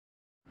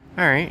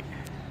Alright,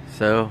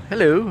 so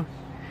hello.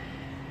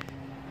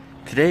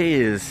 Today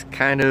is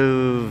kind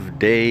of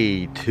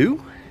day 2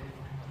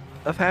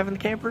 of having the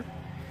camper.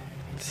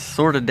 It's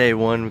sort of day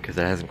 1 because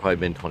it hasn't quite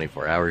been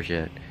 24 hours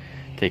yet.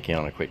 Taking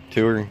on a quick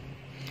tour.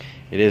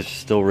 It is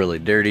still really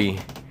dirty.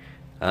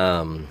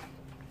 As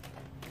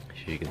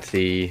you can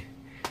see,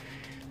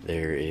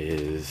 there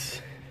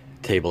is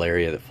a table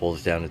area that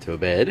folds down into a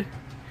bed.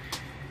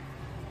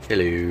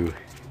 Hello.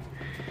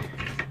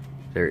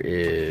 There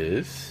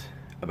is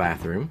a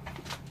bathroom,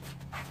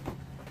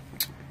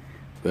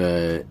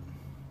 but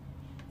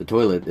the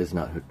toilet is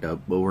not hooked up,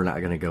 but we're not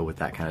going to go with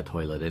that kind of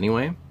toilet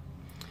anyway.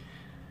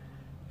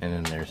 And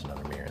then there's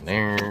another mirror in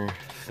there,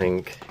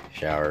 sink,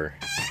 shower.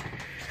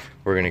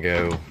 We're going to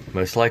go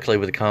most likely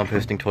with a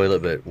composting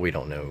toilet, but we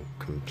don't know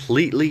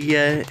completely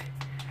yet.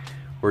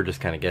 We're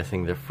just kind of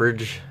guessing. The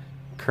fridge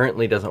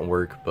currently doesn't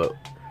work, but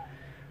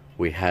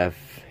we have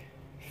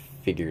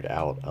figured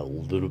out a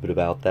little bit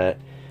about that.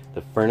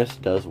 The furnace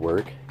does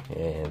work,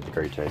 and the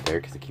grate's right there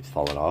because it keeps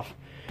falling off.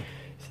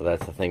 So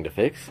that's the thing to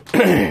fix.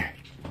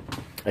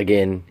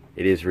 Again,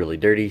 it is really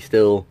dirty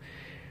still,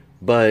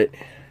 but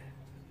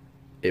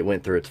it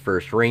went through its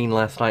first rain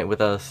last night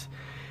with us,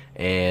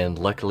 and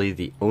luckily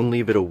the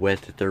only bit of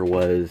wet that there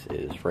was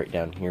is right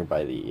down here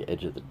by the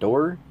edge of the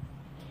door.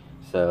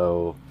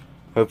 So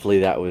hopefully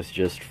that was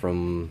just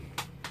from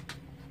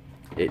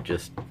it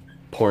just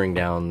pouring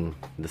down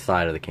the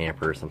side of the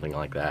camper or something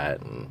like that.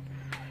 And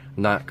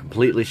I'm not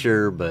completely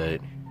sure,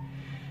 but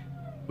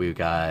we've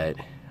got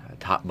a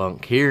top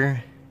bunk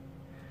here,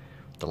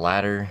 the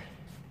ladder,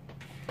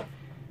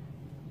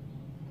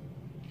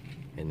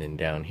 and then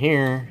down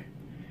here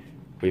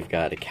we've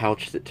got a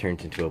couch that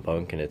turns into a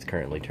bunk, and it's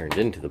currently turned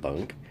into the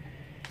bunk.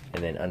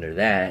 And then under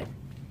that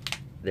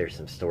there's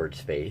some storage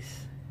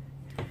space.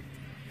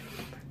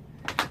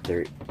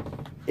 There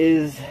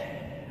is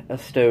a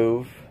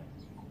stove,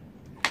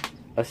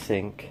 a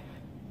sink,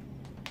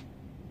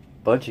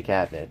 bunch of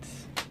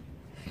cabinets,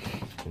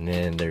 and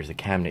then there's a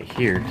cabinet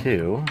here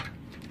too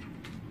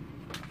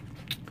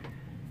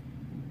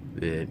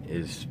that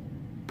is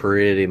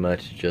pretty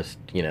much just,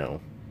 you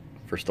know,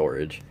 for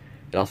storage.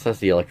 It also has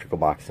the electrical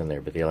box in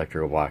there, but the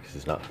electrical box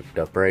is not hooked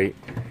up right,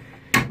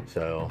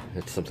 so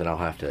it's something I'll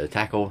have to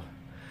tackle.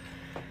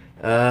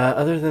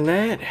 Other than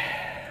that,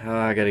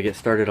 I gotta get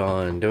started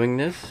on doing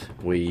this.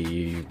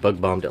 We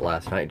bug bombed it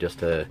last night just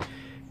to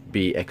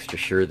be extra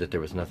sure that there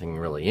was nothing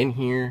really in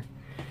here.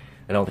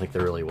 I don't think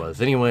there really was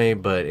anyway,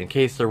 but in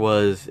case there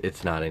was,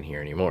 it's not in here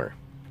anymore.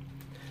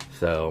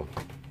 So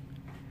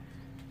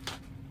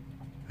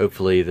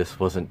hopefully this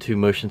wasn't too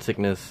motion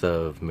sickness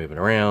of moving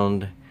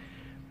around,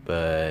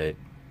 but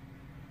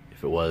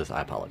if it was,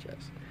 I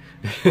apologize.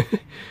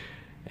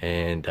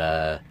 And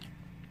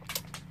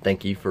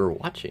thank you for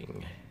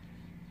watching.